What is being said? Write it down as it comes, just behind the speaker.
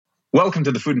Welcome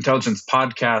to the Food Intelligence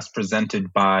Podcast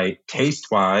presented by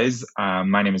Tastewise.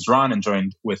 My name is Ron, and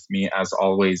joined with me, as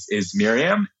always, is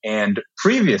Miriam. And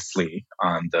previously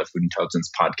on the Food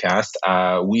Intelligence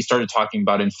Podcast, we started talking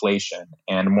about inflation.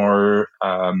 And more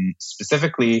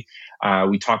specifically,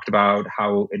 we talked about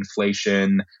how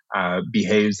inflation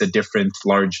behaves at different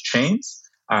large chains.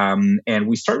 And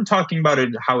we started talking about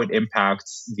how it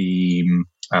impacts the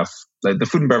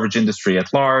food and beverage industry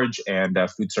at large and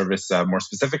food service more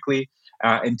specifically.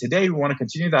 And today we want to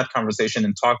continue that conversation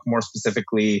and talk more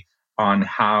specifically on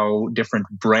how different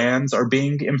brands are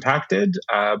being impacted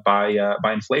by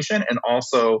inflation, and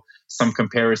also some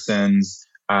comparisons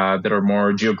that are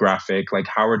more geographic, like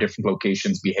how are different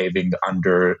locations behaving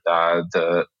under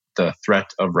the threat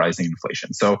of rising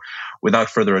inflation. So without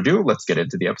further ado, let's get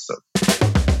into the episode.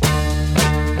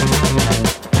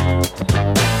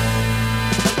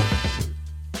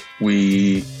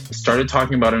 We started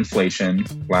talking about inflation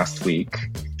last week.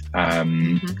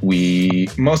 We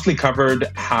mostly covered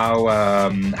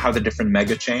how the different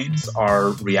mega chains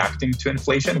are reacting to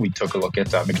inflation. We took a look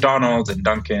at McDonald's and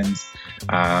Dunkin's,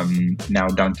 now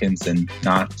Dunkin's and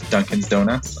not Dunkin's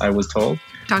Donuts, I was told.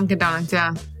 Dunkin' Donuts,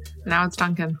 yeah. Now it's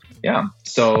Dunkin'. Yeah.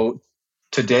 So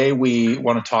today we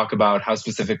want to talk about how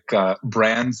specific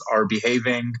brands are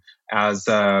behaving as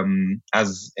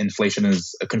inflation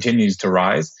continues to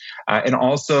rise. And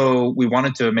also, we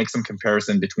wanted to make some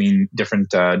comparison between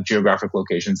different geographic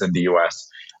locations in the U.S.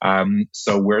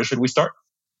 So where should we start?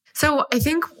 So I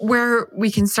think where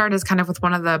we can start is kind of with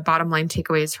one of the bottom line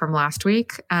takeaways from last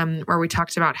week, where we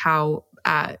talked about how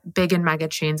big and mega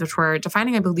chains, which we're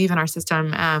defining, I believe, in our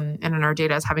system and in our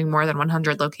data as having more than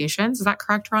 100 locations. Is that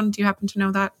correct, Ron? Do you happen to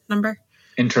know that number?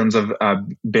 In terms of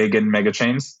big and mega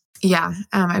chains? Yeah,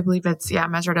 I believe it's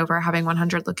measured over having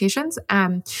 100 locations.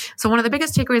 So one of the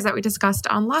biggest takeaways that we discussed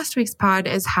on last week's pod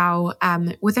is how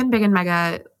within big and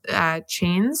mega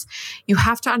chains, you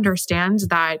have to understand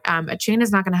that a chain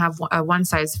is not going to have a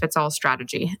one-size-fits-all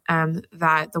strategy.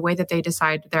 That the way that they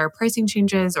decide their pricing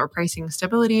changes or pricing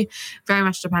stability very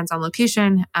much depends on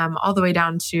location, all the way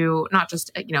down to not just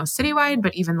citywide,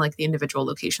 but even like the individual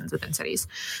locations within cities.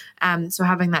 So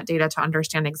having that data to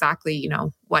understand exactly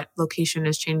what location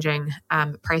is changing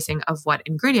pricing of what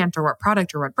ingredient or what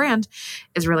product or what brand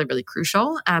is really, really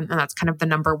crucial. And that's kind of the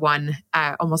number one,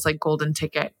 almost like golden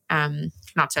ticket.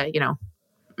 Not to,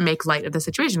 make light of the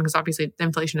situation, because obviously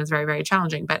inflation is very, very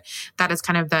challenging, but that is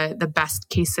kind of the best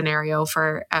case scenario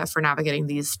for navigating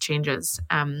these changes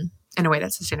in a way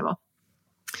that's sustainable.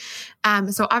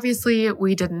 So obviously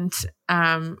we didn't,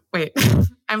 wait,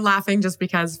 I'm laughing just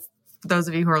because those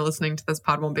of you who are listening to this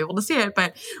pod won't be able to see it,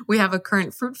 but we have a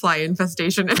current fruit fly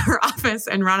infestation in our office,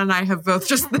 and Ron and I have both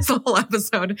just this whole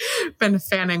episode been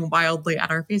fanning wildly at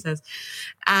our faces.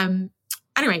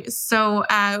 Anyway, so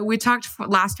we talked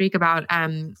last week about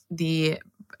the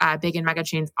big and mega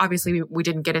chains. Obviously, we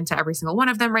didn't get into every single one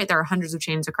of them, right? There are hundreds of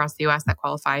chains across the U.S. that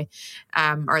qualify,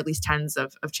 or at least tens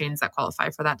of chains that qualify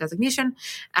for that designation.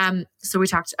 So we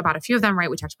talked about a few of them, right?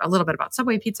 We talked a little bit about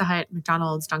Subway, Pizza Hut,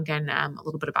 McDonald's, Dunkin', a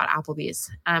little bit about Applebee's.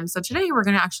 So today we're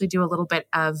going to actually do a little bit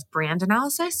of brand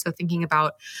analysis. So thinking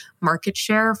about market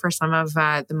share for some of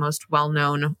the most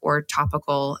well-known or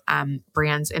topical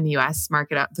brands in the U.S.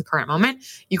 market at the current moment.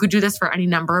 You could do this for any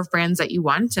number of brands that you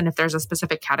want. And if there's a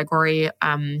specific category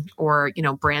or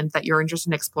brand that you're interested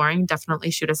in exploring,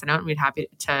 definitely shoot us a note, and we'd be happy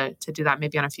to do that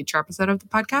maybe on a future episode of the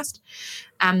podcast.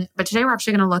 But today we're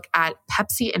actually going to look at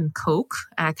Pepsi and Coke,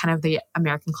 kind of the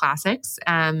American classics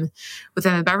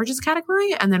within the beverages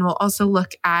category, and then we'll also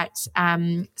look at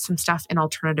some stuff in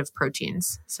alternative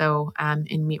proteins. So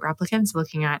in meat replicants,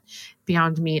 looking at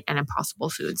Beyond Meat and Impossible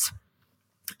Foods.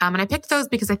 And I picked those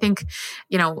because I think,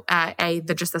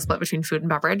 just the split between food and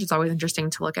beverage, it's always interesting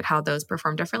to look at how those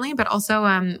perform differently. But also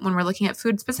when we're looking at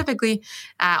food specifically,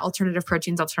 alternative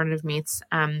proteins, alternative meats,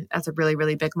 that's a really,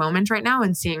 really big moment right now,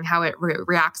 and seeing how it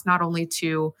reacts not only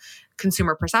to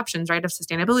consumer perceptions, right, of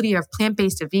sustainability, of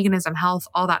plant-based, of veganism, health,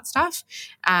 all that stuff.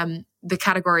 The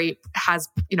category has,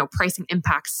 pricing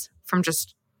impacts from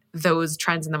just those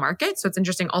trends in the market. So it's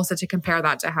interesting also to compare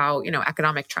that to how,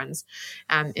 economic trends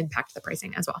impact the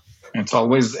pricing as well. It's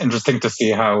always interesting to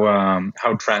see how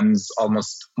trends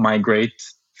almost migrate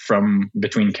from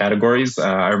between categories.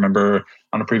 I remember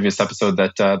on a previous episode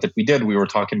that we did, we were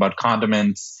talking about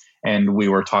condiments, and we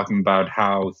were talking about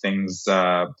how things,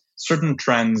 certain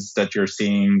trends that you're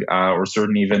seeing, or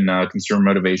certain even consumer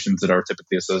motivations that are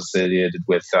typically associated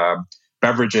with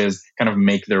beverages kind of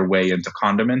make their way into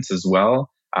condiments as well.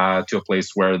 To a place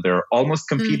where they're almost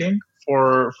competing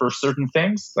for certain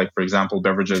things. Like, for example,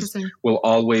 beverages will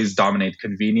always dominate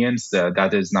convenience.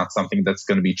 That is not something that's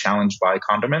going to be challenged by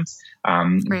condiments.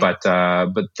 But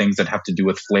things that have to do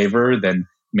with flavor, then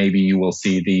maybe you will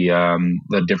see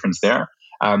the difference there.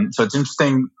 So it's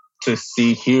interesting to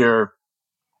see here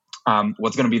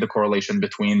what's going to be the correlation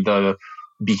between the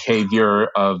behavior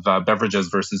of beverages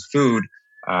versus food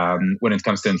when it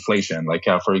comes to inflation. Like,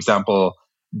 for example,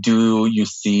 do you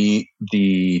see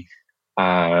the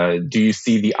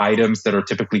items that are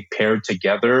typically paired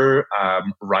together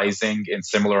rising in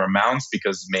similar amounts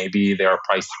because maybe they are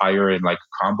priced higher in like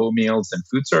combo meals and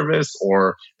food service,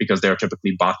 or because they're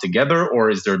typically bought together, or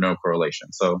is there no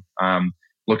correlation? So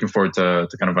looking forward to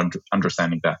kind of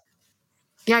understanding that.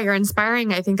 Yeah, you're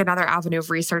inspiring. I think another avenue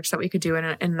of research that we could do in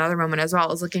another moment as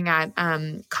well is looking at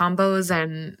combos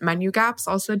and menu gaps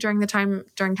also during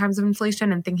times of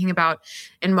inflation, and thinking about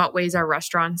in what ways are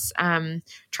restaurants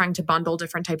trying to bundle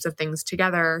different types of things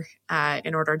together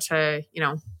in order to,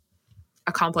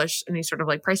 accomplish any sort of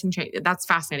like pricing change. That's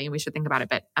fascinating. We should think about it,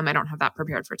 but I don't have that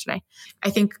prepared for today.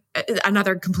 I think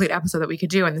another complete episode that we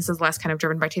could do, and this is less kind of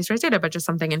driven by Tastewise data, but just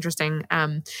something interesting,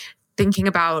 thinking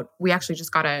about, we actually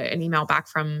just got an email back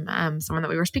from someone that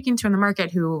we were speaking to in the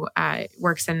market who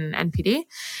works in NPD,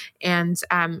 and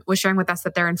was sharing with us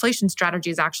that their inflation strategy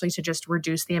is actually to just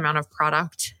reduce the amount of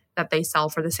product that they sell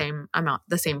for the same amount,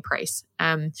 the same price.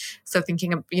 So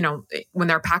thinking of, when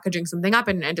they're packaging something up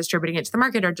and distributing it to the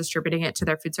market or distributing it to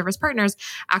their food service partners,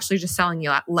 actually just selling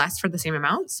you less for the same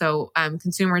amount. So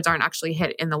consumers aren't actually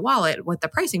hit in the wallet with the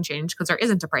pricing change, because there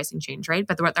isn't a pricing change, right?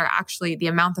 But what they're actually, the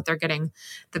amount that they're getting,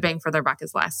 the bang for their buck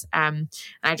is less. And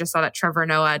I just saw that Trevor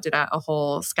Noah did a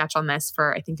whole sketch on this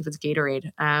for, I think it was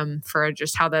Gatorade, for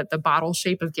just how the bottle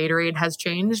shape of Gatorade has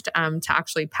changed to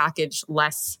actually package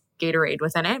less Gatorade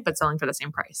within it, but selling for the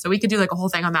same price. So we could do like a whole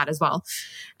thing on that as well.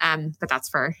 But that's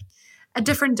for a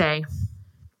different day.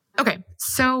 Okay,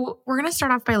 so we're going to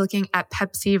start off by looking at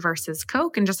Pepsi versus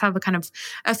Coke and just have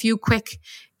a few quick,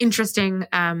 interesting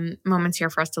moments here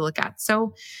for us to look at.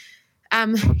 So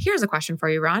here's a question for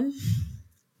you, Ron.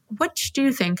 Which do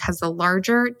you think has the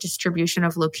larger distribution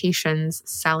of locations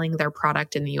selling their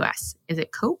product in the US? Is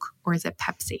it Coke or is it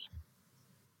Pepsi?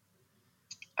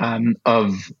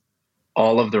 Of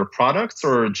all of their products,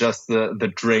 or just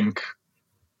the drink?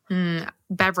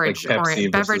 Beverage, like or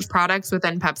beverage products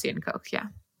within Pepsi and Coke, yeah.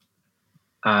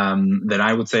 Then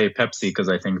I would say Pepsi, because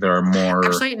I think there are more.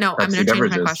 Actually, no, Pepsi I'm going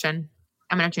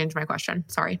to change my question.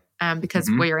 Sorry,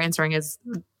 because what you're answering is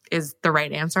the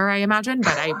right answer, I imagine,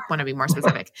 but I want to be more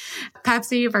specific.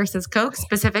 Pepsi versus Coke,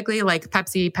 specifically like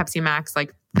Pepsi Max,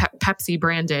 like Pepsi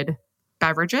branded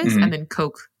beverages, and then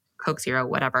Coke Zero,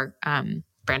 whatever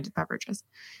branded beverages.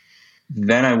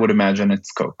 Then I would imagine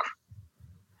it's Coke.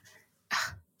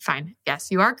 Fine. Yes,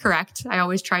 you are correct. I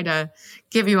always try to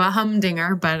give you a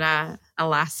humdinger, but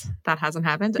alas, that hasn't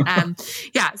happened.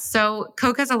 Yeah, so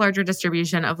Coke has a larger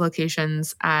distribution of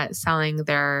locations selling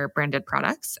their branded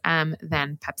products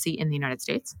than Pepsi in the United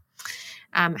States.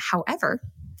 However,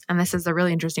 and this is a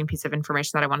really interesting piece of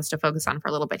information that I want us to focus on for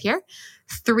a little bit here,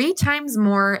 3 times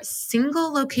more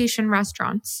single location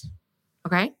restaurants,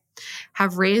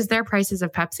 have raised their prices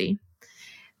of Pepsi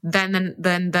than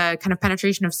the kind of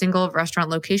penetration of single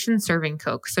restaurant locations serving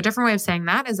Coke. So a different way of saying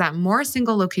that is that more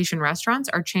single location restaurants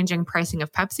are changing pricing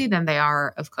of Pepsi than they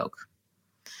are of Coke.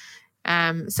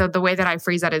 So the way that I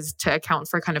phrase that is to account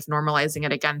for kind of normalizing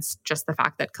it against just the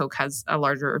fact that Coke has a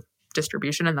larger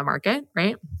distribution in the market,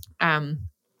 right?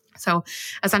 So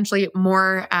essentially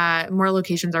more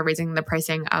locations are raising the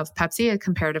pricing of Pepsi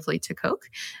comparatively to Coke,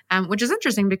 which is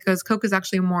interesting because Coke is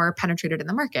actually more penetrated in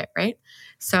the market, right?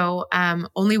 So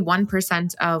only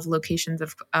 1% of locations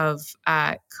of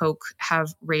Coke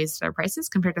have raised their prices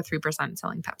compared to 3%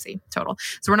 selling Pepsi total.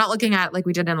 So we're not looking at, like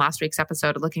we did in last week's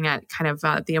episode, looking at kind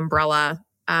of the umbrella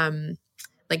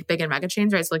like big and mega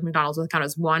chains, right? So like McDonald's will count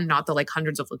as one, not the like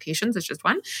hundreds of locations. It's just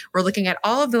one. We're looking at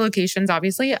all of the locations,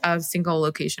 obviously, of single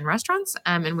location restaurants.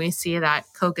 And we see that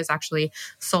Coke is actually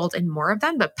sold in more of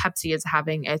them, but Pepsi is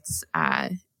having its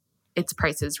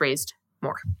prices raised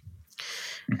more,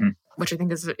 which I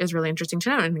think is really interesting to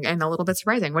know and a little bit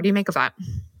surprising. What do you make of that?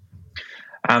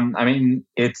 I mean,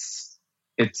 it's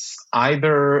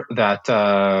either that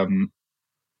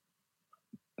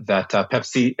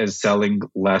Pepsi is selling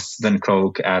less than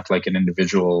Coke at like an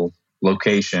individual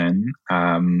location.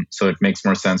 So it makes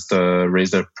more sense to raise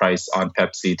the price on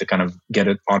Pepsi to kind of get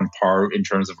it on par in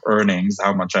terms of earnings,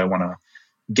 how much I want to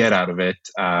get out of it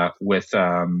with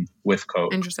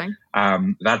Coke. Interesting.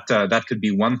 That could be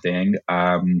one thing.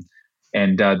 And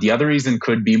the other reason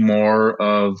could be more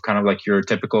of kind of like your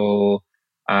typical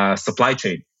supply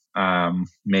chain.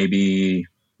 Maybe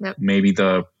Yep. maybe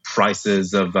the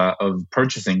prices of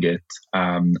purchasing it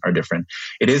are different.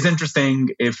 It is interesting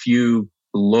if you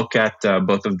look at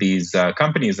both of these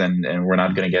companies, and we're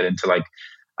not going to get into like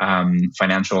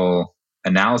financial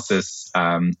analysis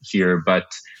here, but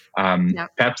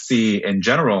Pepsi in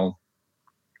general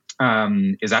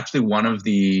is actually one of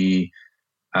the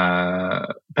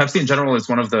Pepsi in general is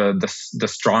one of the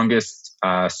strongest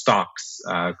stocks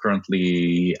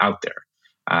currently out there.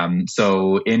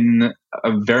 So in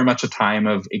very much a time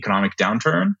of economic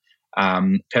downturn,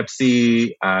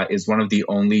 Pepsi is one of the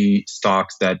only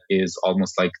stocks that is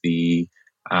almost like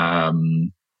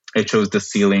it shows the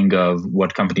ceiling of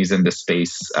what companies in this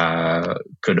space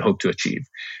could hope to achieve.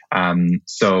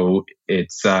 So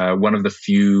it's one of the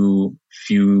few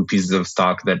pieces of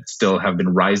stock that still have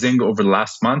been rising over the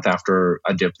last month after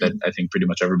a dip that I think pretty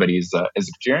much everybody's has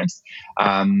experienced,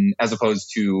 as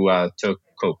opposed to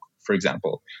Coke, for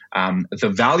example.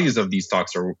 The values of these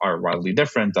stocks are wildly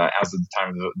different. As of the time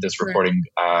of this recording,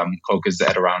 Coke is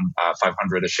at around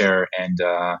 500 a share, and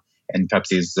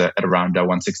Pepsi is at around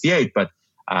 168. But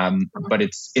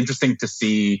it's interesting to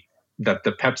see that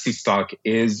the Pepsi stock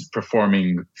is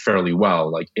performing fairly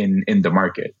well, like in the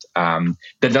market. That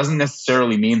doesn't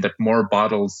necessarily mean that more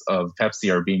bottles of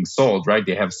Pepsi are being sold, right?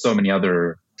 They have so many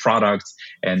other products,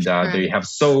 and they have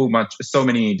so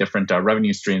many different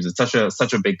revenue streams. It's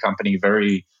such a big company,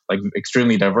 very like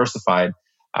extremely diversified.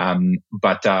 So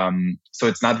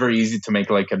it's not very easy to make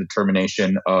like a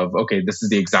determination of, okay, this is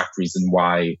the exact reason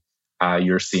why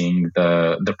you're seeing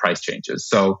the price changes.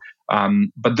 So,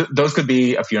 but those could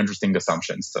be a few interesting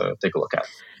assumptions to take a look at.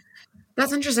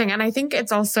 That's interesting. And I think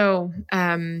it's also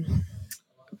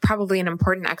probably an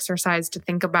important exercise to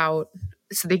think about.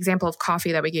 So the example of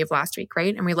coffee that we gave last week,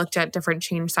 right? And we looked at different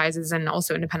chain sizes and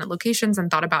also independent locations and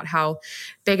thought about how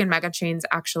big and mega chains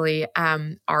actually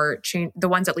are the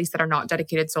ones at least that are not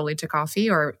dedicated solely to coffee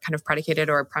or kind of predicated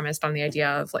or premised on the idea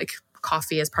of like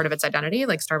coffee as part of its identity,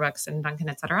 like Starbucks and Dunkin',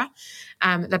 et cetera.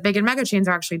 That big and mega chains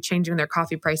are actually changing their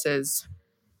coffee prices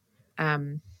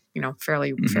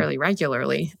fairly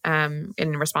regularly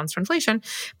in response to inflation.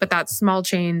 But that small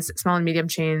and medium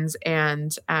chains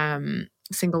and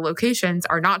single locations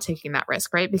are not taking that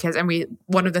risk, right? Because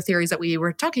one of the theories that we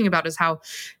were talking about is how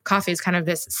coffee is kind of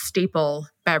this staple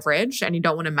beverage, and you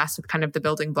don't want to mess with kind of the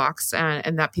building blocks,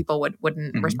 and that people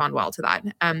wouldn't respond well to that.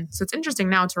 So it's interesting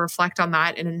now to reflect on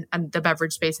that in the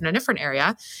beverage space in a different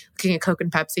area, looking at Coke and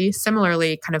Pepsi,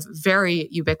 similarly kind of very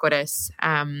ubiquitous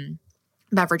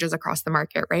beverages across the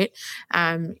market, right?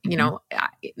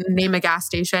 Name a gas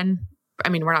station. I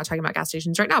mean, we're not talking about gas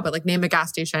stations right now, but like name a gas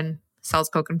station sells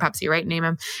Coke and Pepsi, right? Name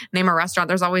a restaurant.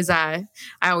 There's always I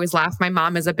always laugh. My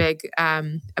mom is a big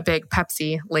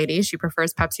Pepsi lady. She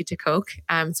prefers Pepsi to Coke.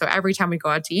 So every time we go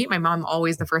out to eat, my mom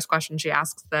always, the first question she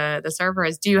asks the server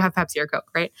is, do you have Pepsi or Coke,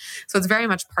 right? So it's very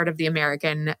much part of the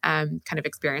American kind of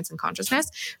experience and consciousness.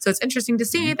 So it's interesting to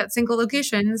see that single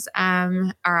locations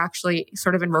are actually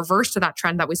sort of in reverse to that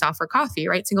trend that we saw for coffee,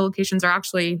 right? Single locations are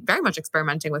actually very much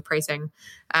experimenting with pricing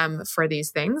for these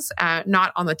things,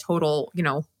 not on the total,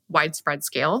 widespread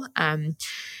scale.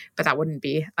 But that wouldn't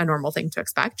be a normal thing to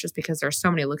expect just because there's so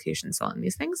many locations selling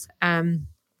these things.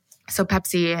 So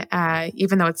Pepsi,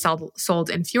 even though it's sold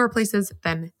in fewer places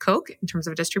than Coke in terms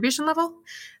of a distribution level,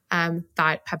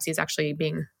 that Pepsi is actually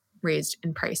being raised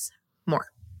in price more.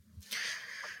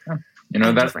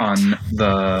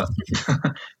 That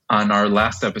on our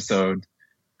last episode,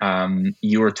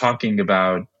 you were talking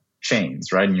about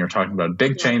chains, right? And you're talking about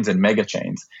big chains and mega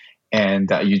chains.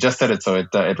 And you just said it, so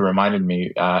it reminded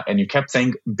me. And you kept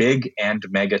saying big and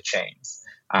mega chains.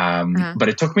 But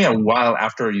it took me a while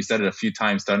after you said it a few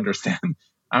times to understand.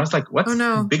 I was like, what's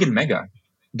big and mega?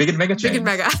 Big and mega chains. Big and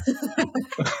mega.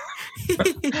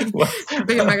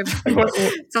 Big and mega.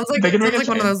 Sounds like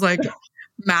one of those like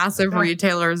massive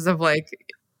retailers of like,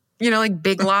 like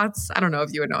Big Lots. I don't know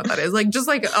if you would know what that is. Like just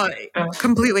like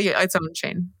completely its own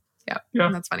chain. Yeah,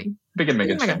 that's funny. Big and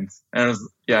mega chains. And it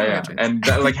was, and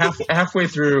like halfway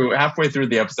through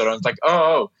the episode, I was like,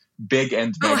 oh, big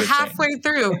and mega chains. Halfway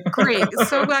through. Great.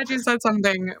 So glad you said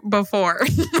something before.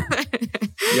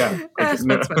 That's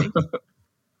funny.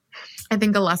 I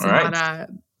think a lesson that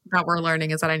we're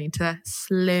learning is that I need to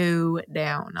slow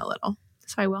down a little.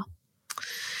 So I will.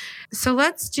 So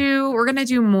we're going to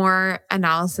do more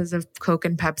analysis of Coke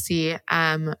and Pepsi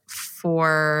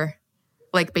for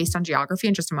like based on geography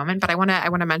in just a moment, but I want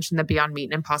to mention the Beyond Meat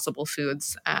and Impossible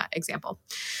Foods example.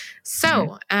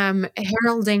 So,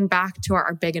 heralding back to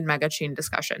our big and mega chain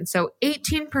discussion. So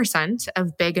 18%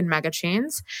 of big and mega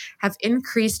chains have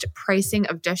increased pricing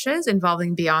of dishes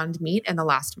involving Beyond Meat in the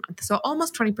last month. So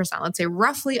almost 20%, let's say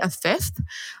roughly a fifth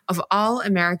of all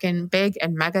American big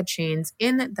and mega chains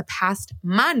in the past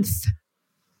month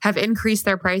have increased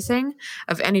their pricing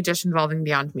of any dish involving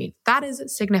Beyond Meat. That is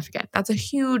significant. That's a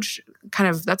huge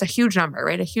number,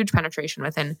 right? A huge penetration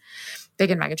within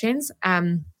big and mega chains.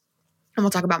 And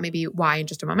we'll talk about maybe why in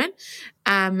just a moment.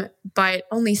 But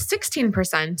only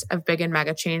 16% of big and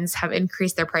mega chains have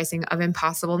increased their pricing of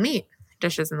Impossible Meat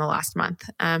dishes in the last month.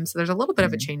 So there's a little bit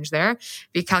of a change there. If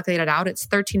you calculate it out, it's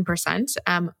 13%.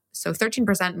 So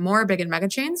 13% more big and mega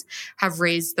chains have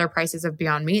raised their prices of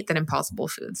Beyond Meat than Impossible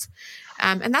Foods.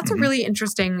 And that's a really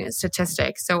interesting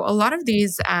statistic. So a lot of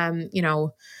these,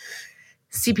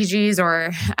 CPGs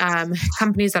or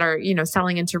companies that are,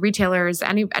 selling into retailers,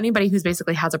 anybody who's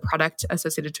basically has a product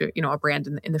associated to, a brand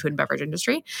in the food and beverage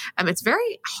industry, it's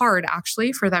very hard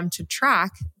actually for them to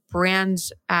track brand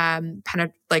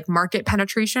market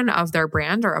penetration of their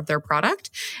brand or of their product,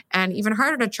 and even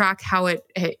harder to track how it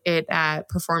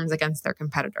performs against their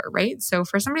competitor, right? So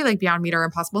for somebody like Beyond Meat or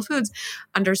Impossible Foods,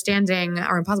 understanding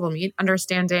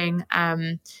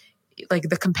like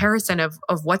the comparison of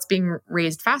what's being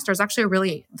raised faster is actually a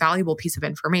really valuable piece of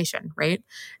information, right?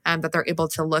 That they're able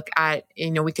to look at,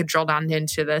 we could drill down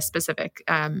into the specific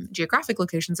geographic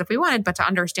locations if we wanted, but to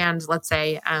understand, let's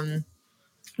say,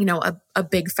 a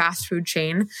big fast food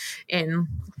chain in,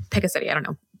 pick a city, I don't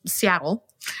know, Seattle,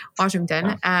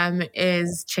 Washington,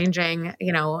 is changing,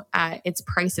 its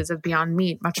prices of Beyond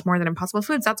Meat much more than Impossible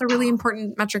Foods. That's a really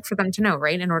important metric for them to know,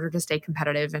 right? In order to stay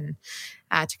competitive and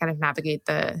to kind of navigate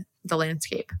the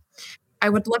landscape. I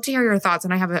would love to hear your thoughts,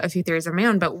 and I have a few theories of my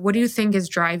own, but what do you think is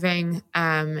driving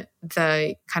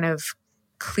the kind of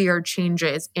clear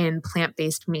changes in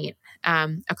plant-based meat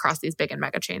across these big and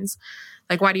mega chains?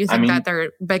 Like, why do you think that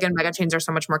their big and mega chains are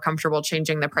so much more comfortable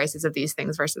changing the prices of these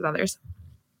things versus others?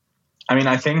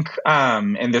 I think,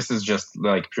 and this is just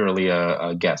like purely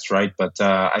a guess, right? But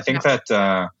I think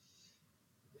that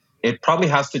it probably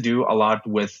has to do a lot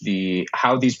with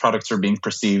how these products are being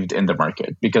perceived in the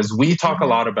market. Because we talk a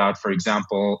lot about, for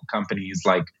example, companies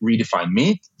like Redefine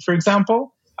Meat, for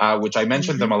example, which I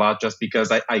mentioned them a lot just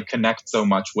because I connect so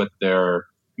much with their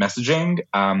messaging,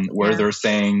 where they're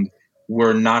saying,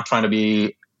 we're not trying to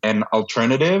be an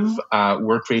alternative.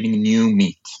 We're creating new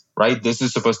meat, right? This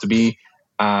is supposed to be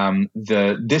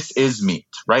this is meat,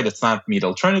 right? It's not meat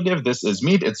alternative. This is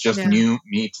meat. It's just new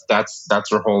meat. That's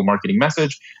their whole marketing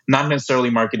message. Not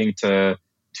necessarily marketing to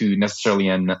necessarily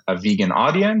a vegan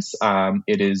audience.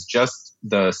 It is just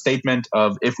the statement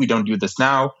of, if we don't do this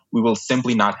now, we will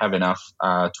simply not have enough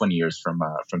 20 years from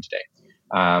today.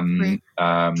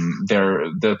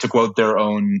 To quote their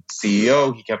own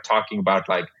CEO, he kept talking about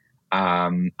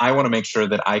I want to make sure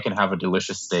that I can have a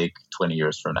delicious steak 20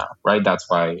 years from now, right? That's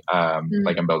why I'm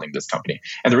building this company.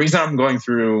 And the reason I'm going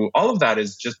through all of that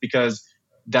is just because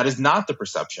that is not the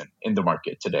perception in the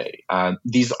market today.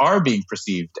 These are being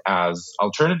perceived as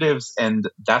alternatives, and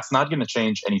that's not going to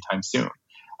change anytime soon.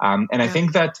 I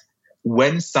think that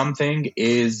when something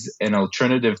is an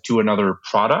alternative to another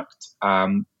product,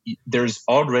 there's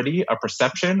already a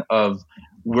perception of,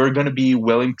 we're going to be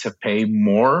willing to pay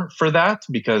more for that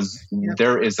because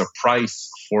there is a price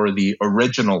for the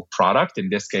original product. In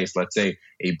this case, let's say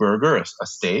a burger, a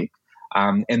steak.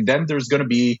 And then there's going to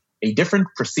be a different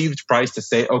perceived price to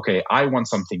say, okay, I want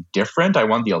something different. I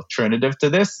want the alternative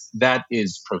to this. That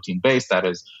is protein-based, that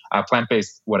is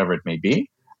plant-based, whatever it may be.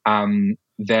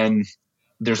 Then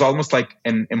there's almost like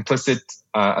an implicit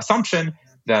assumption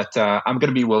that I'm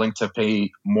going to be willing to pay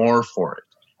more for it.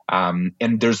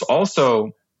 And there's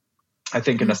also, I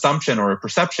think, an assumption or a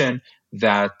perception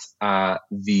that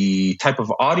the type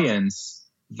of audience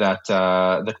that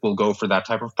will go for that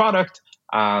type of product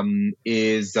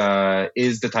is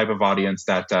the type of audience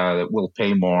that will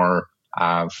pay more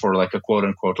for like a quote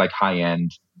unquote like high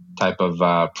end type of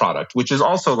product, which is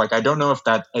also like, I don't know if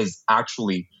that is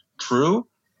actually true,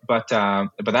 but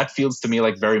that feels to me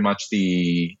like very much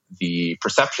the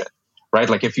perception, right?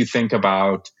 Like if you think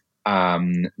about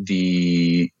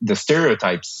the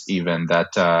stereotypes even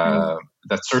that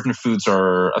certain foods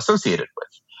are associated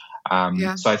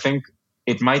with. So I think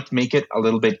it might make it a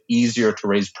little bit easier to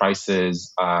raise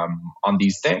prices on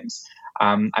these things.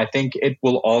 I think it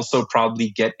will also probably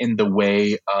get in the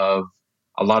way of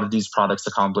a lot of these products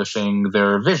accomplishing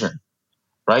their vision,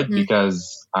 right?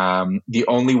 Because the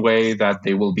only way that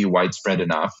they will be widespread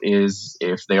enough is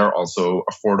if they are also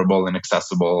affordable and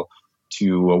accessible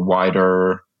to a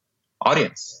wider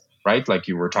audience, right? Like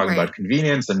you were talking Right. about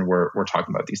convenience, and we're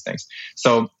talking about these things.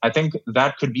 So I think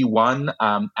that could be one.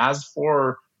 As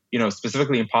for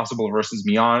specifically Impossible versus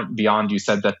Beyond, you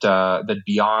said that that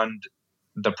Beyond,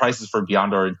 the prices for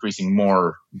Beyond are increasing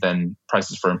more than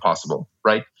prices for Impossible,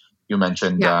 right? You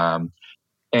mentioned, Yeah.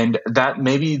 and that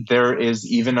maybe there is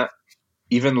even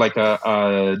like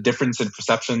a difference in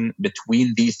perception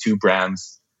between these two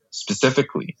brands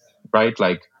specifically, right?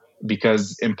 Like,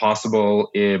 because Impossible,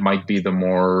 it might be the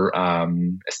more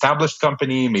established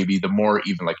company, maybe the more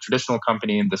even like traditional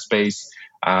company in the space.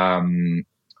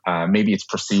 Maybe it's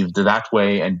perceived that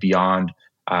way, and Beyond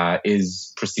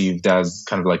is perceived as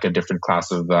kind of like a different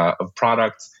class of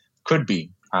products. Could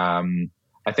be. I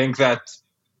think that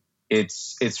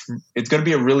it's going to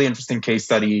be a really interesting case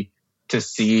study to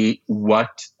see what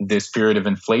this period of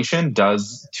inflation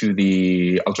does to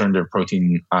the alternative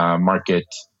protein market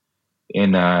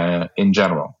in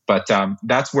general. But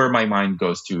that's where my mind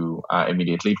goes to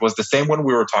immediately. It was the same when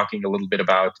we were talking a little bit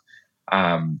about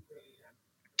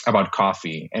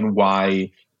coffee and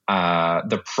why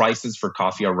the prices for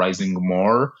coffee are rising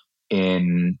more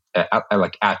in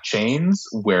at chains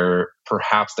where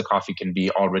perhaps the coffee can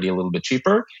be already a little bit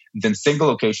cheaper than single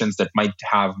locations that might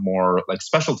have more like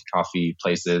specialty coffee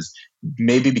places,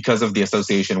 maybe because of the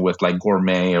association with like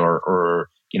gourmet or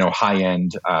high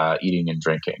end eating and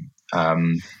drinking.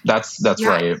 That's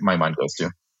where my mind goes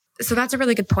to. So that's a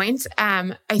really good point.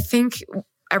 I think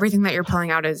everything that you're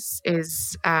pulling out is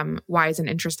wise and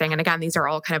interesting. And again, these are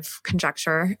all kind of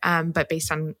conjecture, but based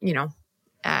on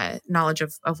knowledge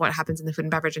of what happens in the food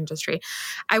and beverage industry.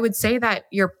 I would say that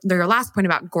your last point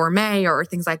about gourmet or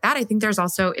things like that, I think there's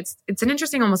also, it's an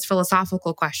interesting, almost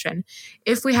philosophical question.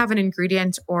 If we have an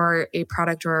ingredient or a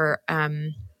product or,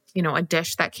 a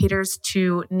dish that caters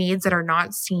to needs that are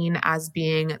not seen as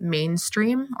being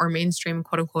mainstream or mainstream,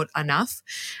 quote unquote, enough,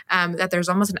 that there's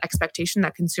almost an expectation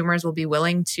that consumers will be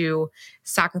willing to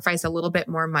sacrifice a little bit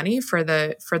more money for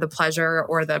the pleasure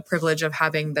or the privilege of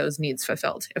having those needs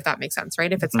fulfilled, if that makes sense,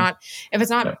 right? If it's not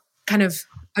kind of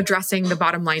addressing the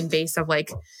bottom line base of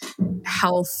like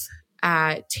health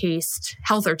or taste,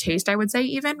 I would say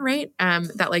even, right?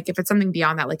 That like, if it's something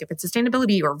beyond that, like if it's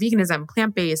sustainability or veganism,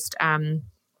 plant-based,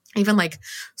 even like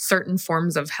certain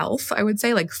forms of health, I would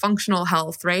say like functional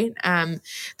health, right?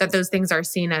 That those things are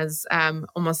seen as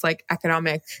almost like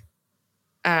economic,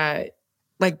 one,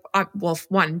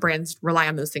 brands rely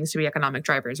on those things to be economic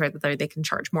drivers, right? That they can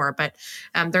charge more. But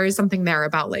there is something there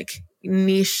about like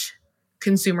niche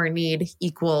consumer need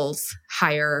equals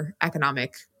higher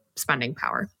economic spending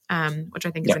power, which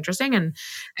I think is interesting. And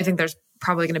I think there's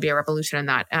probably going to be a revolution in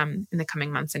that in the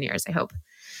coming months and years, I hope.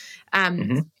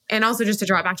 And also just to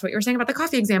draw it back to what you were saying about the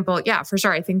coffee example, yeah, for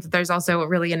sure. I think that there's also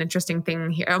really an interesting thing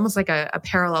here, almost like a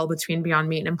parallel between Beyond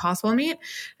Meat and Impossible Meat,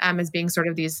 as being sort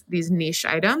of these niche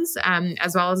items,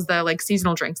 as well as the like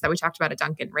seasonal drinks that we talked about at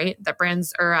Dunkin', right? That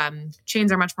brands or chains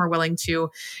are much more willing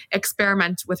to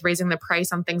experiment with raising the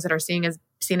price on things that are seen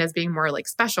as being more like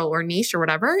special or niche or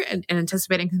whatever, and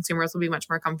anticipating consumers will be much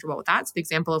more comfortable with that. So the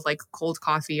example of like cold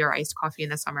coffee or iced coffee in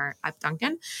the summer at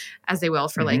Dunkin', as they will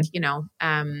for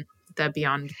the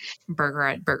Beyond Burger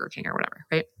at Burger King or whatever,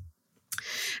 right?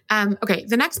 Okay,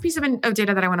 the next piece of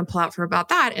data that I want to pull out for about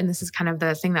that, and this is kind of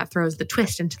the thing that throws the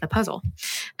twist into the puzzle.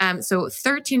 So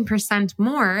 13%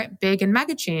 more big and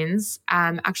mega chains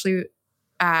I'm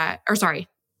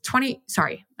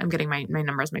getting my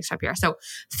numbers mixed up here. So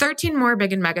 13 more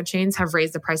big and mega chains have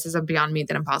raised the prices of Beyond Meat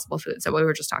than Impossible Foods. So what we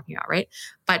were just talking about, right?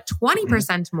 But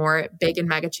 20% more big and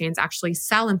mega chains actually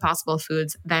sell Impossible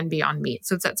Foods than Beyond Meat.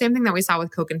 So it's that same thing that we saw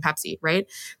with Coke and Pepsi, right?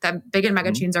 That big and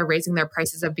mega chains are raising their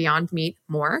prices of Beyond Meat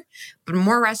more, but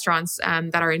more restaurants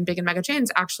that are in big and mega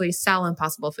chains actually sell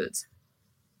Impossible Foods.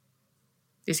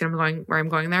 Do you see where I'm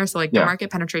going there? So like the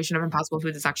market penetration of Impossible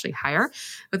Foods is actually higher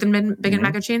within big and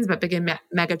mega chains, but big and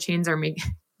mega chains are big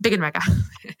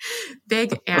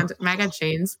and mega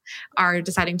chains are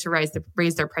deciding to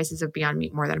raise their prices of Beyond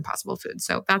Meat more than Impossible Foods.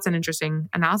 So that's an interesting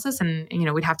analysis. And,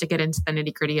 we'd have to get into the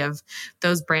nitty gritty of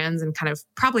those brands and kind of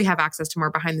probably have access to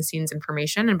more behind the scenes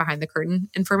information and behind the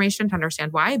curtain information to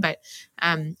understand why. But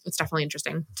it's definitely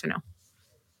interesting to know.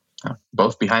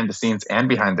 Both behind the scenes and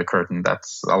behind the curtain.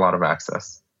 That's a lot of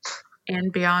access.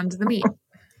 And beyond the meat.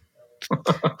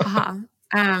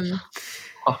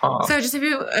 So just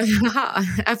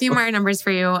a few more numbers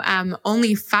for you.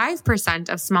 Only 5%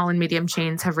 of small and medium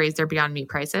chains have raised their Beyond Meat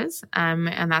prices.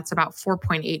 And that's about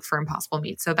 4.8 for Impossible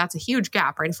Meat. So that's a huge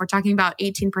gap, right? If we're talking about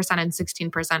 18% and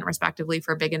 16% respectively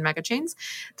for big and mega chains,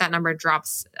 that number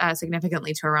drops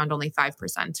significantly to around only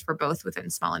 5% for both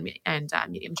within small and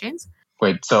medium chains.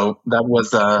 Wait, so that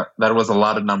was a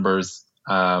lot of numbers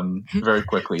very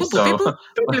quickly. So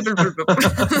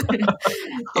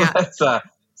Yeah. let's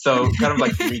so kind of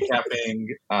like recapping.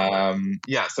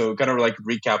 So kind of like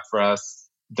recap for us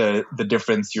the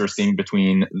difference you're seeing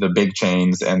between the big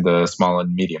chains and the small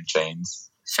and medium chains.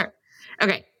 Sure.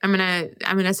 Okay. I'm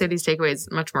gonna say these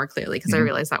takeaways much more clearly because I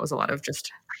realized that was a lot of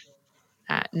just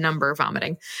number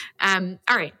vomiting. All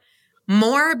right.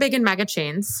 More big and mega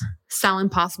chains sell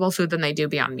Impossible Food than they do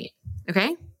Beyond Meat.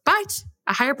 Okay. But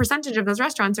a higher percentage of those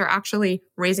restaurants are actually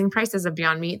raising prices of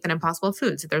Beyond Meat than Impossible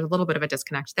Food. So there's a little bit of a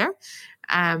disconnect there.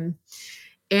 And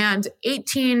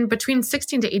between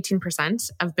 16 to 18%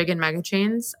 of big and mega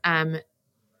chains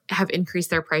have increased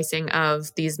their pricing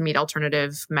of these meat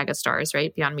alternative mega stars,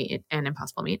 right? Beyond Meat and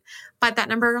Impossible Meat. But that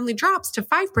number only drops to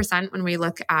 5% when we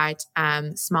look at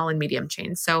small and medium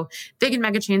chains. So big and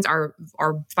mega chains are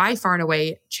by far and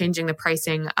away changing the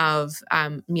pricing of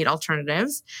meat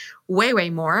alternatives way, way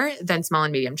more than small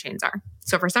and medium chains are.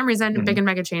 So for some reason, big and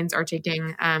mega chains are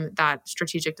taking that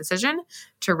strategic decision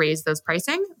to raise those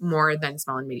pricing more than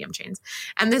small and medium chains.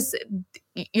 And this,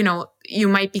 you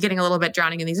might be getting a little bit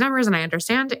drowning in these numbers, and I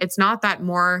understand. It's not that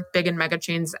more big and mega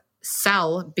chains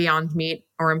sell Beyond Meat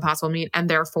or Impossible Meat, and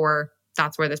therefore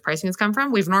that's where this pricing has come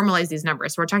from. We've normalized these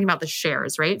numbers. So we're talking about the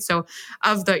shares, right? So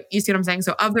you see what I'm saying?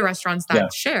 So of the restaurants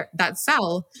that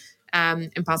sell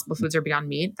Impossible Foods or Beyond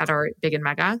Meat that are big and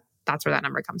mega, that's where that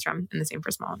number comes from, and the same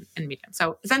for small and medium.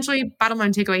 So essentially, bottom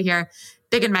line takeaway here,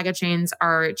 big and mega chains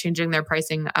are changing their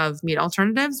pricing of meat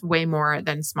alternatives way more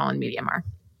than small and medium are.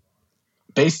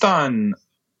 Based on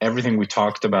everything we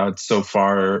talked about so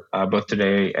far, both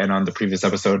today and on the previous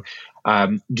episode,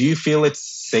 do you feel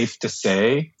it's safe to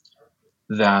say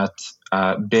that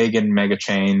big and mega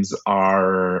chains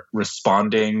are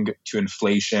responding to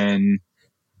inflation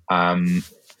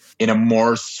in a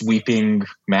more sweeping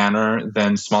manner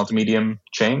than small to medium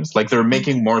chains? Like they're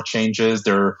making more changes,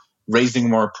 they're raising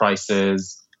more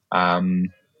prices,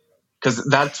 because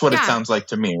that's what it sounds like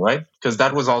to me, right? Because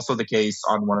that was also the case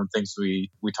on one of the things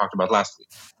we talked about last week.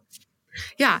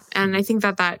 Yeah, and I think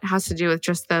that has to do with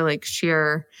just the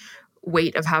sheer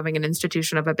weight of having an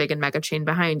institution of a big and mega chain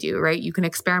behind you, right? You can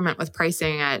experiment with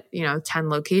pricing at, 10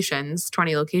 locations,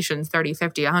 20 locations, 30,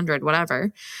 50, 100,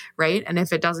 whatever, right? And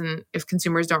if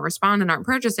consumers don't respond and aren't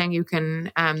purchasing, you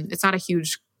can, it's not a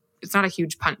huge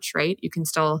punch, right? You can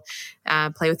still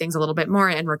play with things a little bit more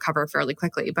and recover fairly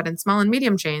quickly. But in small and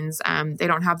medium chains, they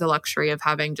don't have the luxury of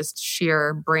having just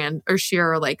sheer brand or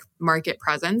sheer market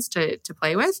presence to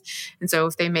play with. And so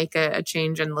if they make a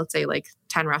change in, let's say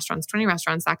 10 restaurants, 20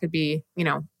 restaurants, that could be,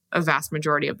 a vast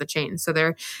majority of the chain. So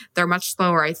they're much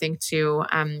slower, I think, to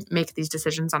make these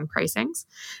decisions on pricings,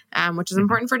 which is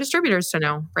important for distributors to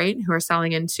know, right? Who are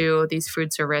selling into these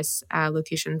food service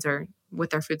locations or with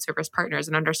their food service partners,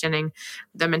 and understanding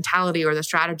the mentality or the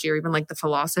strategy or even the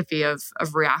philosophy of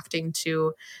reacting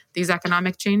to these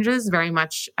economic changes very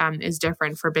much is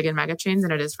different for big and mega chains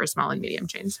than it is for small and medium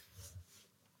chains,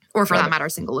 or for that matter,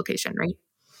 single location, right?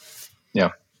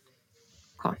 Yeah.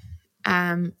 Cool.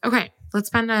 Okay, let's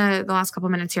spend the last couple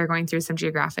of minutes here going through some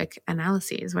geographic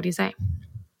analyses. What do you say?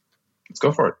 Let's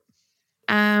go for it.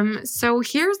 So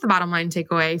here's the bottom line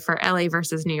takeaway for LA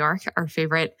versus New York, our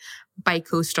favorite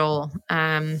bi-coastal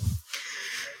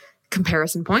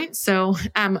comparison point. So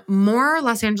more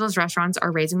Los Angeles restaurants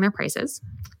are raising their prices,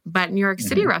 but New York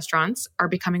City restaurants are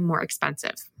becoming more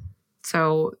expensive.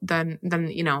 So then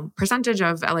percentage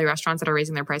of LA restaurants that are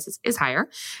raising their prices is higher,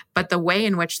 but the way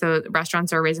in which the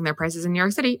restaurants are raising their prices in New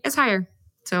York City is higher.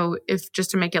 So if just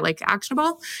to make it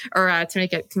actionable or to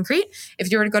make it concrete,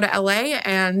 if you were to go to LA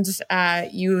and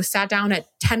you sat down at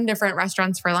 10 different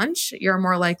restaurants for lunch, you're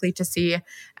more likely to see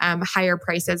higher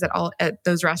prices at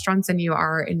those restaurants than you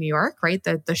are in New York, right?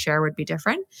 The share would be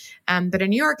different. But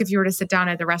in New York, if you were to sit down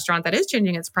at the restaurant that is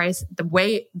changing its price, the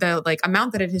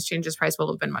amount that it has changed its price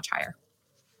will have been much higher.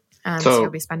 So you'll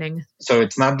be spending. So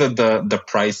it's not that the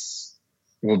price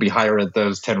will be higher at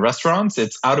those 10 restaurants.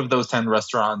 It's out of those 10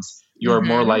 restaurants, you're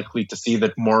more likely to see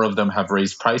that more of them have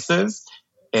raised prices.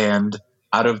 And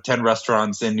out of 10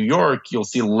 restaurants in New York, you'll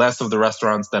see less of the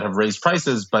restaurants that have raised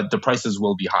prices, but the prices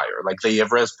will be higher. They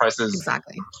have raised prices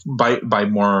by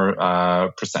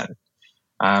more percent.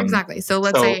 Exactly. So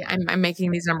let's say I'm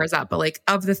making these numbers up, but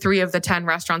of the 3 of the 10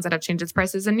 restaurants that have changed its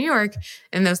prices in New York,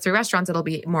 in those 3 restaurants, it'll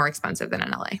be more expensive than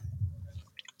in LA.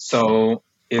 So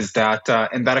is that,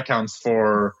 and that accounts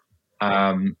for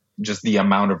just the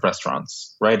amount of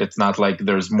restaurants, right? It's not like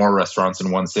there's more restaurants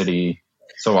in one city.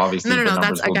 So obviously, no.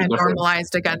 That's again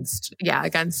normalized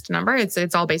against number.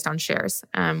 It's all based on shares.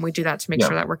 We do that to make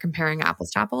sure that we're comparing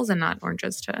apples to apples and not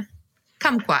oranges to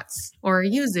kumquats or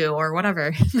yuzu or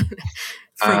whatever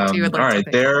fruit you would all like right,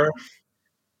 to pick.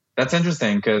 That's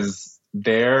interesting because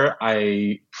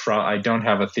I don't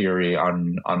have a theory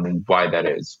on why that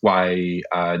is. Why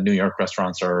New York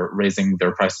restaurants are raising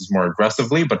their prices more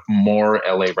aggressively, but more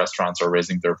LA restaurants are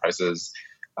raising their prices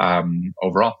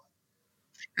overall.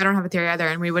 I don't have a theory either,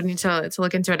 and we would need to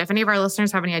look into it. If any of our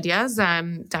listeners have any ideas,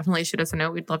 definitely shoot us a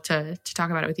note. We'd love to talk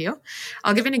about it with you.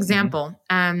 I'll give you an example.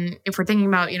 If we're thinking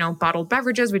about, bottled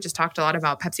beverages, we just talked a lot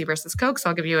about Pepsi versus Coke, so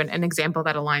I'll give you an example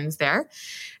that aligns there.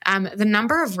 The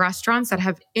number of restaurants that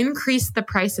have increased the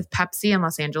price of Pepsi in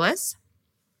Los Angeles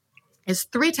is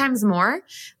 3 times more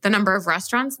the number of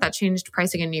restaurants that changed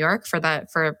pricing in New York for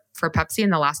Pepsi in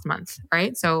the last month,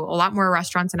 right? So a lot more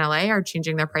restaurants in LA are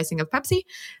changing their pricing of Pepsi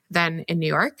than in New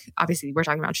York. Obviously, we're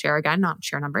talking about share again, not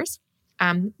share numbers.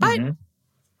 But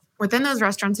within those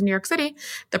restaurants in New York City,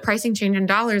 the pricing change in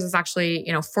dollars is actually,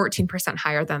 14%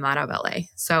 higher than that of LA.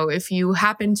 So if you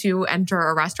happen to enter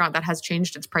a restaurant that has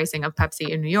changed its pricing of Pepsi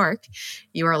in New York,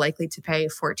 you are likely to pay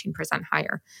 14%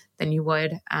 higher than you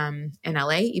would in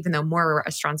LA, even though more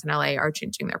restaurants in LA are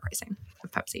changing their pricing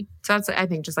of Pepsi. So that's, I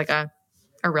think, just like a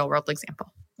real world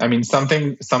example. I mean,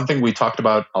 something we talked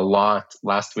about a lot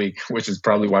last week, which is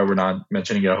probably why we're not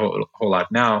mentioning it a whole lot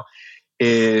now,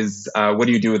 is what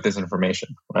do you do with this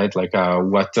information, right? Like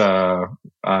what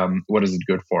is it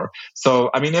good for? So,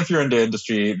 I mean, if you're in the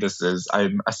industry,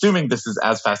 I'm assuming this is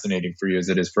as fascinating for you as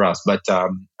it is for us. But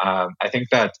I think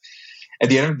that at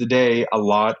the end of the day, a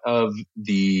lot of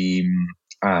the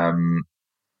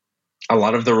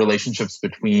relationships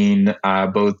between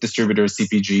both distributors,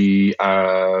 CPG,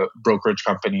 brokerage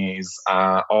companies,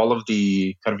 all of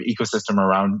the kind of ecosystem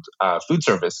around food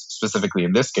service, specifically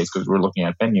in this case, because we're looking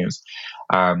at venues,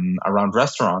 around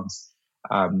restaurants,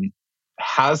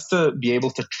 has to be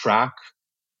able to track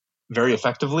very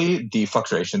effectively the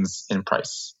fluctuations in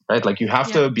price, right? Like you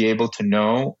have to be able to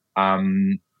know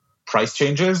price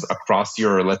changes across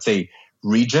your, let's say,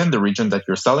 the region that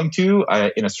you're selling to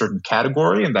in a certain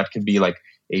category. And that can be like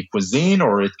a cuisine,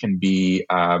 or it can be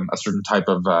a certain type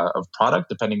of product,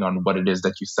 depending on what it is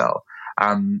that you sell.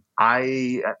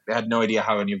 I had no idea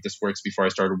how any of this works before I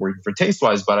started working for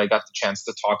Tastewise, but I got the chance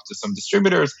to talk to some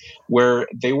distributors where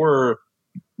they were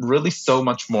really so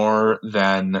much more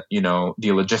than,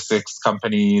 the logistics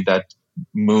company that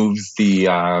moves the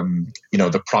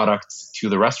products to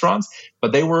the restaurants,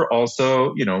 but they were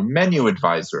also, menu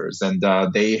advisors, and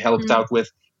they helped out with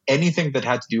anything that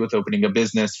had to do with opening a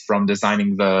business, from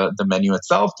designing the menu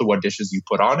itself to what dishes you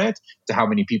put on it, to how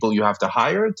many people you have to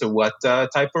hire, to what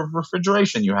type of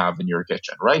refrigeration you have in your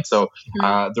kitchen, right? So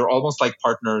they're almost like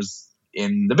partners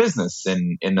in the business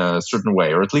in a certain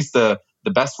way, or at least the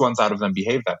best ones out of them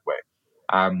behave that way.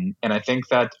 And I think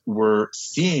that we're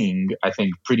seeing,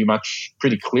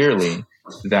 pretty clearly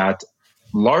that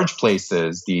large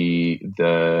places, the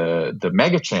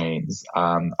mega chains,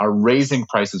 are raising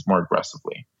prices more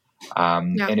aggressively.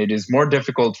 And it is more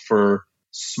difficult for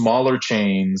smaller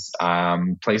chains,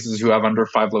 places who have under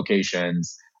 5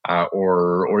 locations,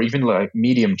 or even like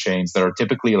medium chains that are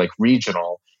typically like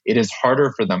regional. It is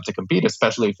harder for them to compete,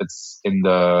 especially if it's in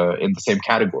the same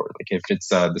category, like if it's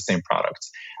the same products.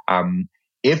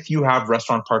 If you have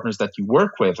restaurant partners that you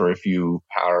work with, or if you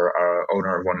are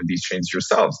owner of one of these chains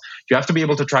yourselves, you have to be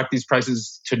able to track these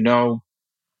prices to know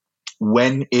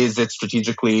when is it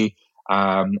strategically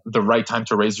the right time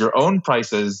to raise your own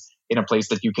prices in a place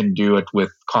that you can do it with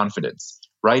confidence,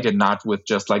 right? And not with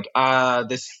just like,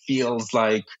 this feels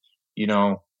like,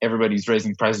 everybody's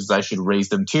raising prices, I should raise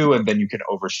them too. And then you can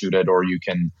overshoot it, or you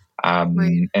can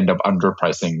end up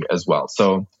underpricing as well.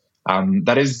 So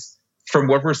that is, from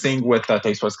what we're seeing with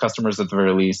Tastewise customers, at the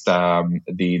very least,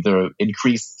 the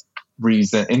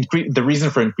reason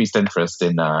for increased interest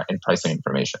in pricing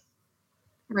information.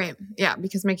 Right. Yeah,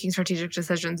 because making strategic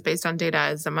decisions based on data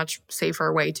is a much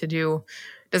safer way to do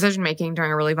decision making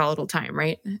during a really volatile time,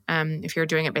 right? If you're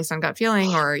doing it based on gut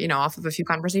feeling, or off of a few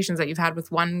conversations that you've had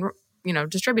with one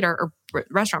distributor or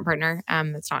restaurant partner,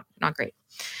 it's not great.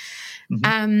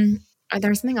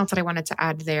 There's something else that I wanted to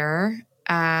add there.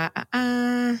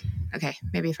 Okay,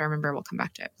 maybe if I remember, we'll come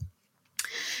back to it.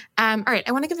 All right,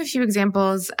 I want to give a few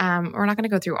examples. We're not going to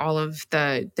go through all of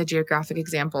the geographic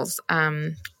examples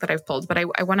that I've pulled, but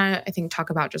I want to, talk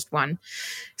about just one.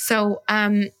 So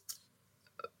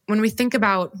when we think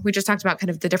about, we just talked about kind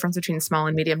of the difference between small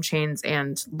and medium chains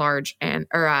and large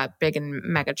or big and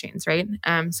mega chains, right?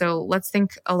 So let's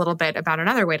think a little bit about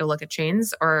another way to look at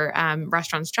chains or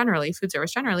restaurants generally, food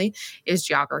service generally, is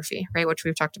geography, right? Which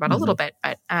we've talked about a little bit,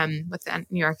 but with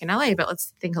New York and LA, but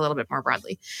let's think a little bit more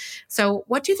broadly. So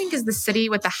what do you think is the city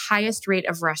with the highest rate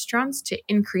of restaurants to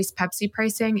increase Pepsi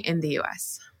pricing in the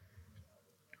US?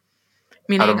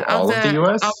 Meaning out of all of the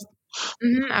US?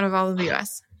 Out of all of the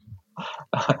US.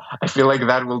 I feel like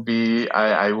that will be,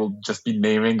 I will just be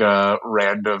naming a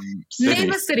random city.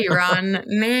 Name a city, Ron.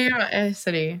 Name a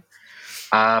city.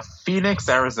 Phoenix,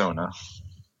 Arizona.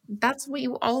 That's what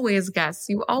you always guess.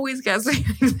 You always guess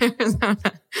Phoenix, Arizona.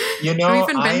 You know, have you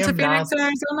even been to Phoenix,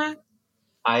 Arizona?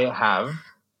 I have.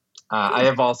 I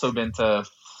have also been to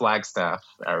Flagstaff,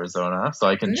 Arizona, so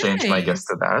I can change my guess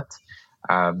to that.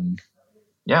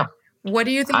 Yeah. What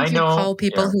do you think you call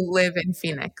people who live in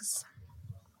Phoenix?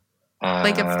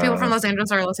 Like if people from Los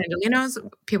Angeles are Los Angelinos,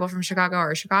 people from Chicago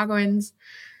are Chicagoans,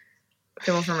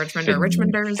 people from Richmond are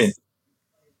Richmonders.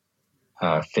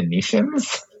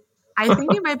 Phoenicians? I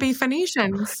think it might be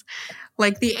Phoenicians,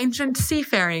 like the ancient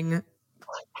seafaring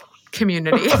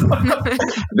community.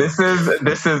 This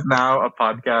is now a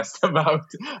podcast about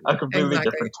a completely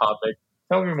different topic.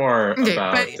 Tell me more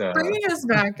about... But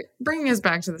bringing us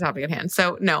back to the topic at hand.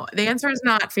 So no, the answer is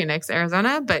not Phoenix,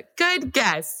 Arizona, but good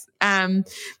guess. The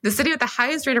city with the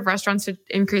highest rate of restaurants to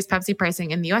increase Pepsi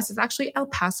pricing in the U.S. is actually El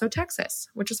Paso, Texas,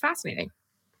 which is fascinating.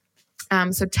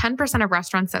 So 10% of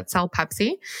restaurants that sell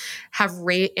Pepsi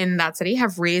in that city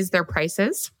have raised their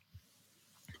prices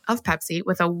of Pepsi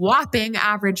with a whopping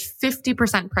average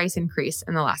 50% price increase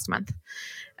in the last month.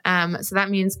 So that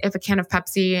means if a can of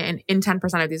Pepsi, and in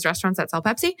 10% of these restaurants that sell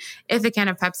Pepsi, if a can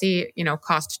of Pepsi,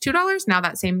 cost $2, now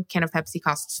that same can of Pepsi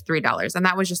costs $3. And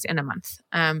that was just in a month.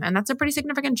 And that's a pretty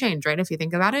significant change, right? If you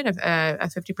think about it, a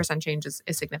 50% change is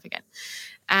significant.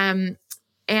 And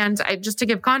just to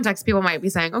give context, people might be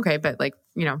saying, okay, but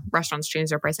restaurants change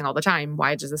their pricing all the time.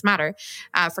 Why does this matter?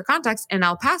 For context, in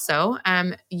El Paso,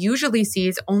 usually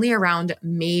sees only around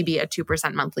maybe a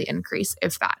 2% monthly increase,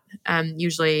 if that.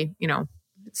 Usually,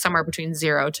 somewhere between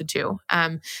 0 to 2.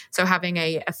 So having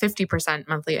a 50%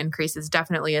 monthly increase is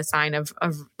definitely a sign of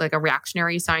like a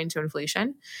reactionary sign to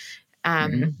inflation,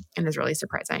 and is really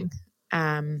surprising.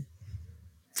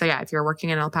 So yeah, if you're working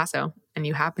in El Paso and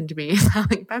you happen to be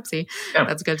selling Pepsi,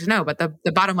 that's good to know. But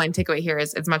the bottom line takeaway here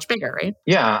is it's much bigger, right?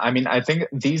 Yeah. I mean, I think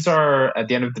these are, at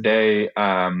the end of the day,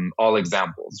 all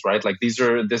examples, right? Like this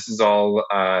is all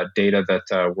data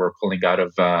that we're pulling out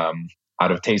of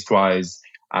Tastewise,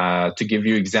 to give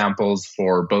you examples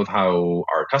for both how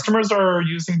our customers are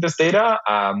using this data,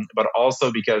 but also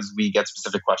because we get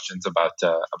specific questions about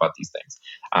these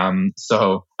things.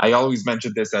 So I always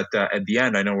mention this at the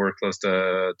end. I know we're close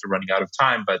to running out of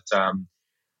time, but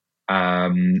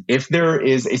if there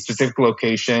is a specific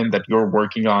location that you're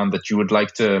working on that you would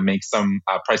like to make some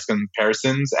price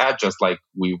comparisons at, just like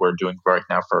we were doing right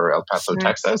now for El Paso,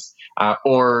 Texas,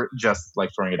 or just like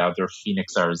throwing it out there,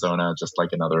 Phoenix, Arizona, just like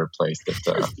another place that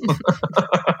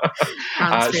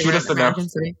shoot us enough.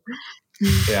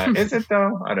 Yeah, is it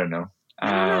though? I don't know.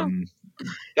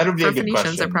 That would be a good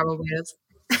Phoenicians, question. It probably is.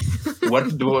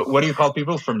 What do you call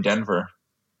people from Denver?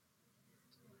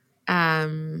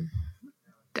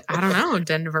 I don't know.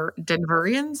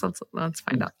 Denverians? Let's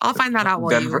find out. I'll find that out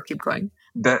while you keep going.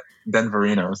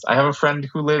 Denverinos. I have a friend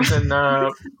who lives in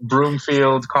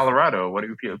Broomfield, Colorado. What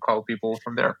do you call people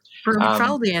from there?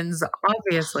 Broomfieldians,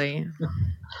 obviously.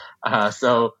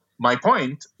 So my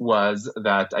point was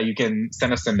that you can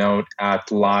send us a note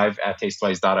at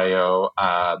live@tastewise.io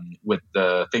with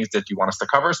the things that you want us to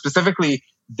cover, specifically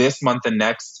this month and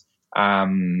next.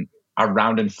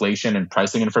 Around inflation and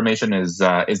pricing information is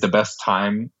the best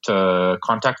time to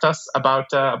contact us about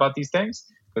these things,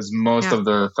 because most of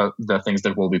the things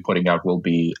that we'll be putting out will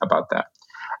be about that.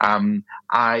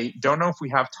 I don't know if we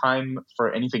have time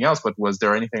for anything else, but was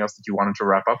there anything else that you wanted to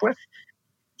wrap up with?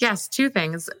 Yes, two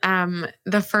things.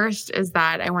 The first is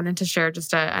that I wanted to share just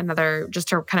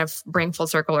to kind of bring full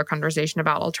circle our conversation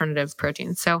about alternative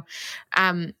proteins. So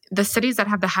the cities that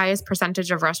have the highest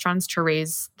percentage of restaurants to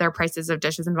raise their prices of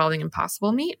dishes involving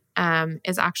Impossible meat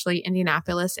is actually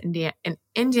Indianapolis, Indiana,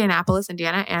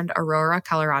 and Aurora,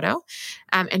 Colorado.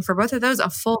 And for both of those,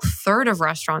 a full third of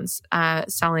restaurants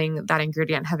selling that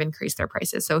ingredient have increased their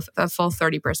prices. So a full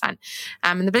 30%.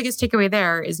 And the biggest takeaway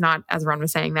there is not, as Ron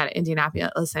was saying, that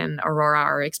Indianapolis and Aurora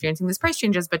are experiencing these price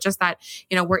changes, but just that,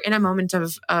 we're in a moment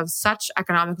of such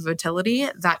economic volatility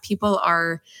that people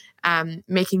are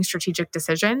making strategic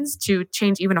decisions to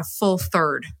change even a full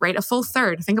third, right? A full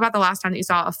third. Think about the last time that you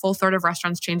saw a full third of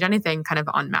restaurants change anything kind of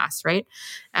en masse, right?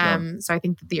 So I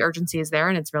think that the urgency is there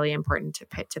and it's really important to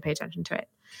pay attention to it.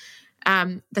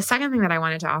 The second thing that I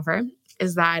wanted to offer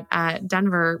is that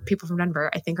people from Denver,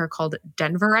 I think, are called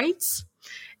Denverites.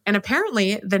 And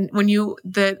apparently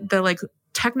the like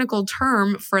technical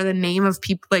term for the name of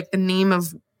people, like the name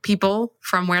of people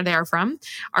from where they are from,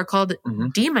 are called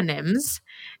demonyms.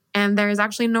 And there is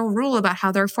actually no rule about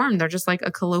how they're formed. They're just like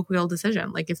a colloquial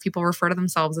decision. Like if people refer to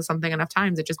themselves as something enough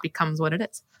times, it just becomes what it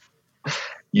is.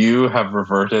 You have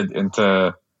reverted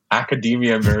into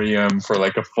academia, Miriam, for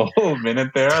like a full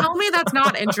minute there. Tell me that's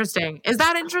not interesting. Is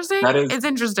that interesting? It's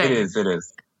interesting. It is.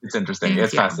 It's interesting.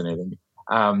 It's fascinating.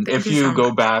 If you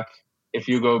go back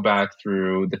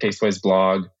through the Tastewise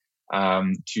blog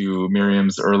to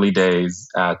Miriam's early days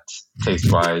at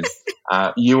Tastewise,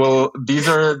 you will. These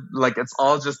are like, it's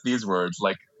all just these words,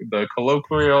 like the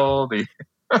colloquial, the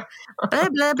blah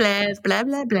blah blah blah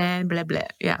blah blah blah blah.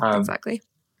 Yeah, exactly.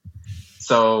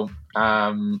 So,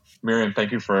 Miriam,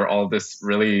 thank you for all this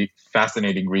really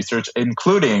fascinating research,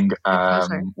 including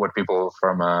what people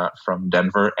from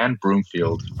Denver and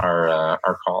Broomfield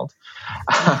are called.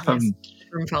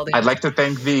 I'd like to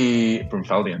thank the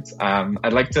Broomfieldians.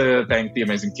 I'd like to thank the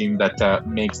amazing team that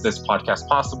makes this podcast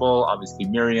possible. Obviously,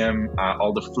 Miriam,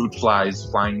 all the fruit flies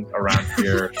flying around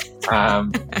here,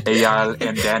 Eyal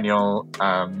and Daniel,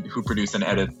 who produce and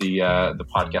edit the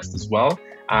podcast as well.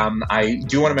 I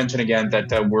do want to mention again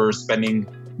that we're spending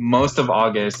most of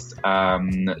August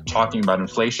talking about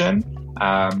inflation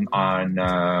on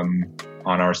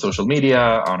our social media,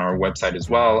 on our website as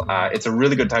well. It's a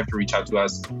really good time to reach out to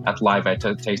us at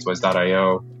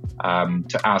live@tastewise.io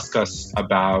to ask us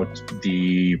about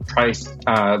the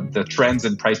trends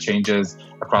and price changes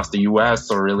across the US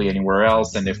or really anywhere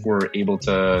else. And if we're able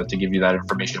to give you that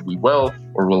information, we will,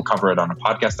 or we'll cover it on a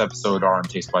podcast episode or on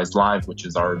Tastewise Live, which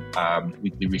is our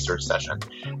weekly research session.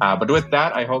 But with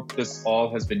that, I hope this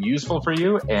all has been useful for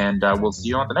you, and we'll see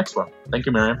you on the next one. Thank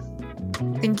you, Miriam.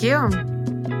 Thank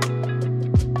you.